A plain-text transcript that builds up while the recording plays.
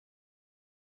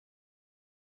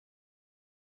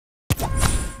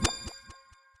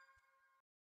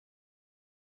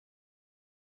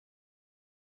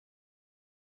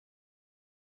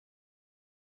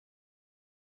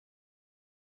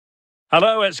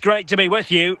Hello, it's great to be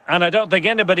with you, and I don't think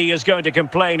anybody is going to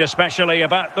complain, especially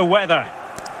about the weather.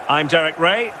 I'm Derek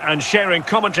Ray, and sharing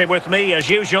commentary with me, as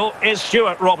usual, is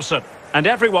Stuart Robson. And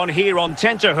everyone here on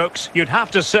tenterhooks, you'd have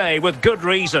to say, with good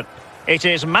reason. It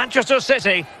is Manchester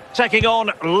City taking on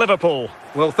Liverpool.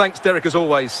 Well, thanks, Derek, as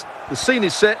always. The scene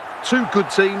is set, two good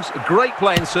teams, a great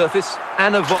playing surface,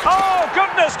 and a... Oh,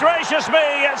 goodness gracious me!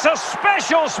 It's a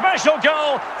special, special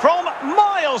goal from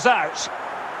miles out.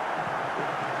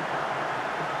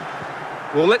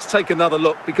 Well, let's take another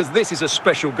look, because this is a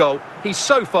special goal. He's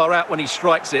so far out when he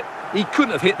strikes it. He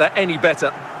couldn't have hit that any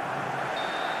better.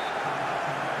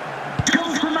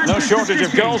 No shortage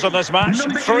of goals on this match.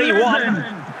 3-1.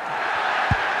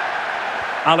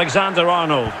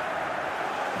 Alexander-Arnold.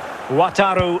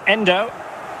 Wataru Endo.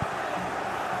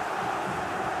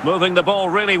 Moving the ball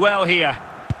really well here.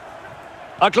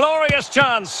 A glorious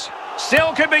chance.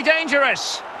 Still could be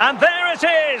dangerous. And there it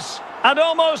is. An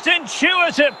almost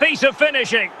intuitive piece of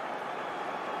finishing.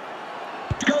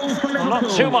 Well, not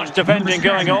too much defending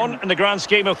going on in the grand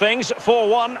scheme of things.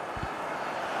 4-1.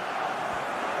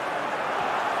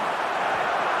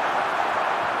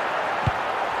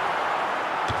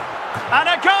 And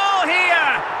a goal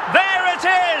here! There it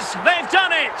is! They've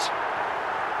done it!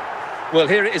 Well,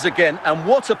 here it is again, and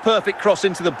what a perfect cross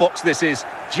into the box this is.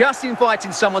 Just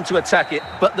inviting someone to attack it,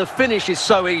 but the finish is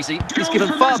so easy. He's given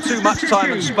far too much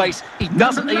time and space. He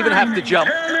doesn't even have to jump.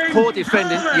 Poor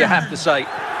defending, you have to say.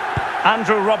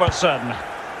 Andrew Robertson.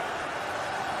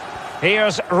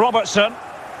 Here's Robertson.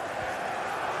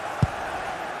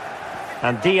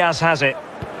 And Diaz has it.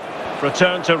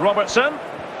 Return to Robertson.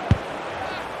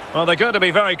 Well, they're going to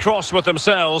be very cross with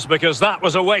themselves because that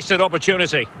was a wasted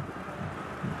opportunity.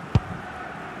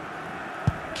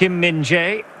 Kim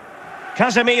Min-jae.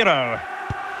 Casemiro.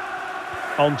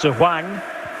 On to Hwang.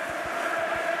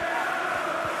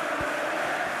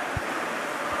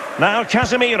 Now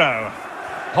Casemiro.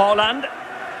 Haaland.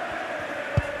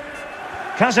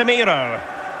 Casemiro.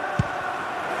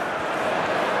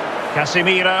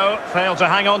 Casemiro failed to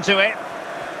hang on to it.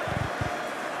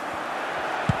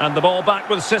 And the ball back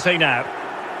with City now.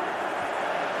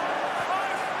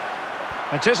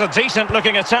 It is a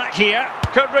decent-looking attack here.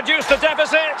 Could reduce the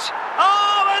deficit.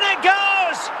 Oh, and it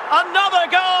goes! Another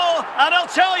goal! And I'll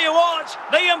tell you what,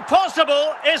 the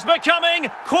impossible is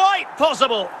becoming quite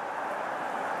possible.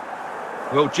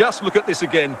 Well, just look at this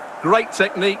again. Great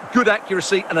technique, good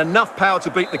accuracy, and enough power to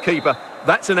beat the keeper.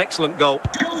 That's an excellent goal.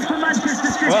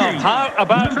 Well, how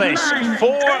about this?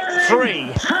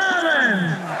 4-3.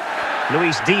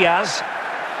 Luis Diaz.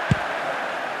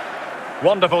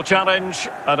 Wonderful challenge,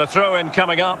 and a throw-in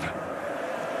coming up.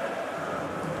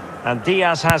 And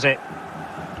Diaz has it.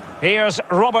 Here's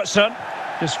Robertson.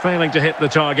 Just failing to hit the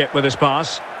target with his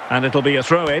pass. And it'll be a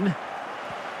throw-in.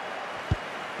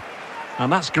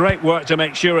 And that's great work to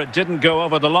make sure it didn't go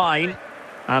over the line.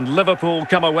 And Liverpool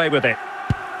come away with it.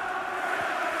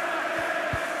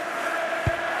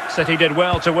 City did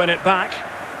well to win it back.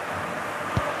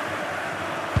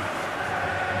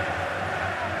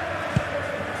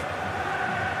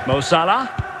 Mo Salah.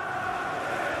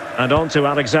 And on to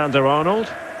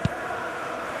Alexander-Arnold.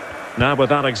 Now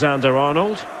with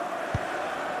Alexander-Arnold.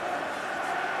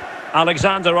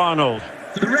 Alexander-Arnold.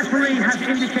 The referee has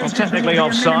indicated... Well, technically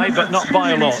offside, but not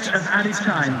by a lot. Of added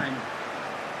time.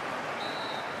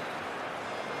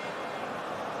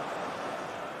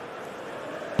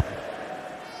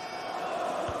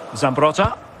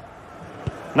 Zambrotta.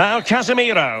 Now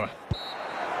Casemiro.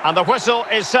 And the whistle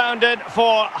is sounded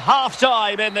for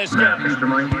half-time in this game.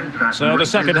 So the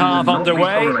second half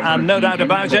underway, and no doubt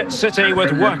about it, City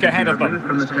with work ahead of them.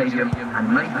 From the stadium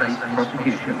and may face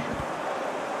prosecution.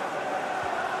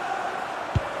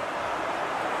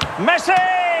 Messi!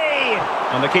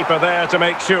 And the keeper there to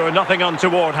make sure nothing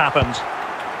untoward happened.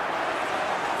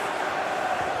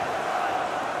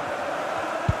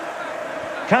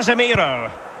 Casemiro.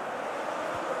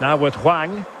 Now with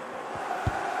Hwang.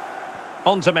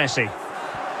 On to Messi.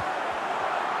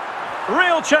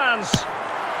 Real chance.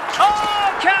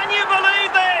 Oh, can you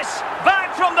believe this?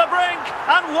 Back from the brink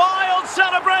and wild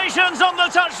celebrations on the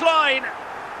touchline.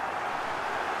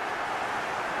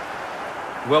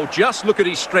 Well, just look at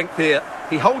his strength here.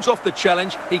 He holds off the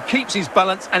challenge, he keeps his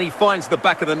balance, and he finds the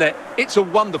back of the net. It's a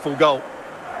wonderful goal.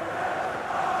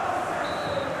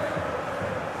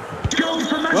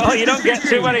 Well, you don't get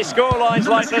too many scorelines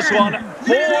like this one.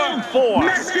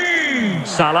 4-4.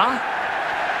 Salah.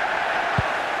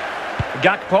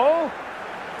 Gakpo.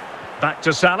 Back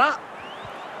to Salah.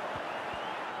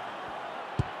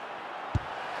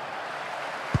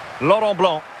 Laurent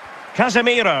Blanc.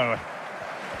 Casemiro.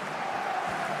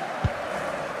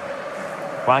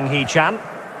 Wang Hee-chan.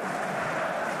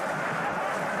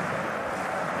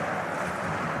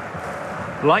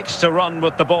 Likes to run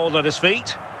with the ball at his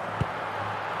feet.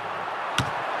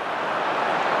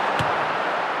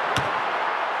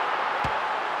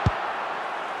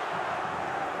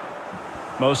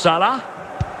 Mo Salah.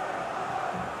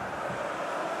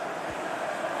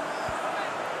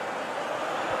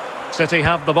 City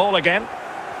have the ball again.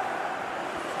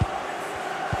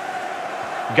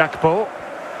 Gakpo.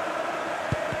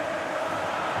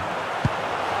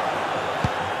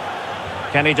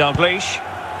 Kenny Dalglish.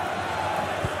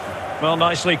 Well,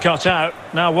 nicely cut out.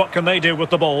 Now what can they do with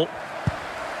the ball?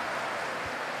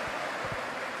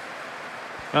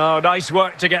 Oh, nice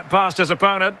work to get past his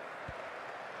opponent.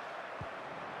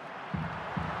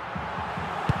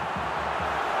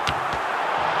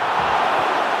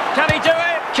 Can he do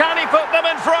it? Can he put them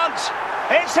in front?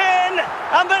 It's in!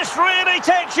 And this really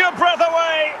takes your breath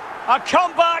away. A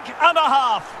comeback and a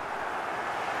half.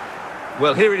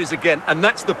 Well, here it is again, and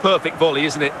that's the perfect volley,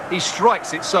 isn't it? He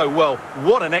strikes it so well.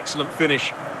 What an excellent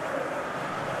finish.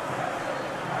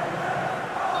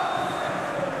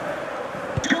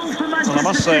 Well, I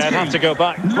must say, I'd have to go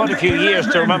back quite a few years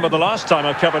to remember the last time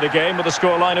I covered a game with a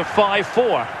scoreline of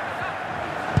 5-4.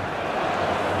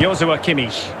 Joshua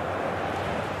Kimmich.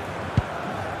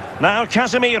 Now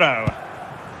Casemiro.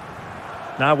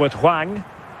 Now with Hwang.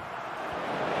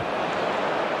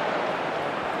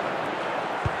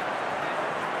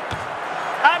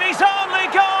 And he's only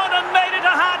gone and made it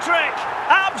a hat-trick.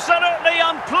 Absolutely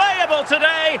unplayable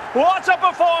today. What a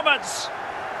performance.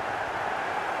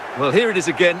 Well, here it is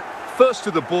again. First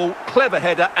to the ball, clever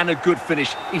header and a good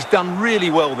finish. He's done really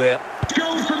well there.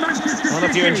 Well,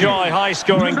 if you enjoy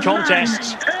high-scoring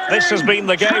contests, this has been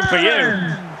the game for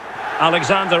you.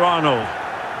 Alexander-Arnold.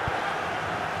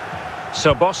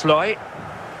 Szoboszlai.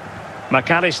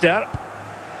 McAllister.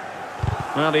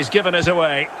 Well, he's given us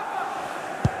away.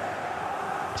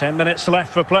 10 minutes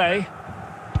left for play.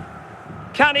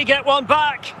 Can he get one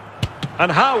back?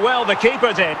 And how well the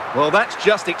keeper did. Well, that's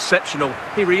just exceptional.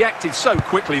 He reacted so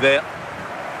quickly there.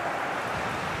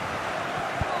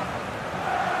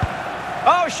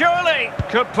 Oh, surely.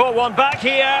 Could pull one back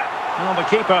here. Well, the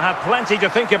keeper had plenty to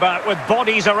think about with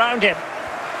bodies around him.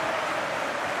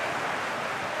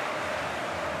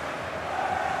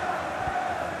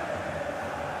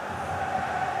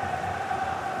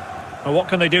 Well, what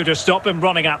can they do to stop him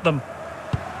running at them?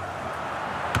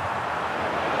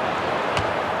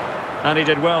 And he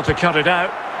did well to cut it out.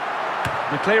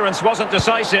 The clearance wasn't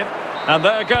decisive. And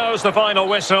there goes the final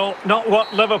whistle. Not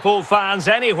what Liverpool fans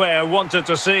anywhere wanted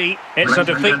to see. It's a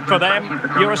defeat for them.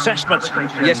 Your assessment?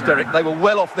 Yes, Derek, they were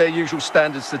well off their usual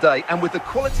standards today. And with the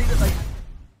quality that they...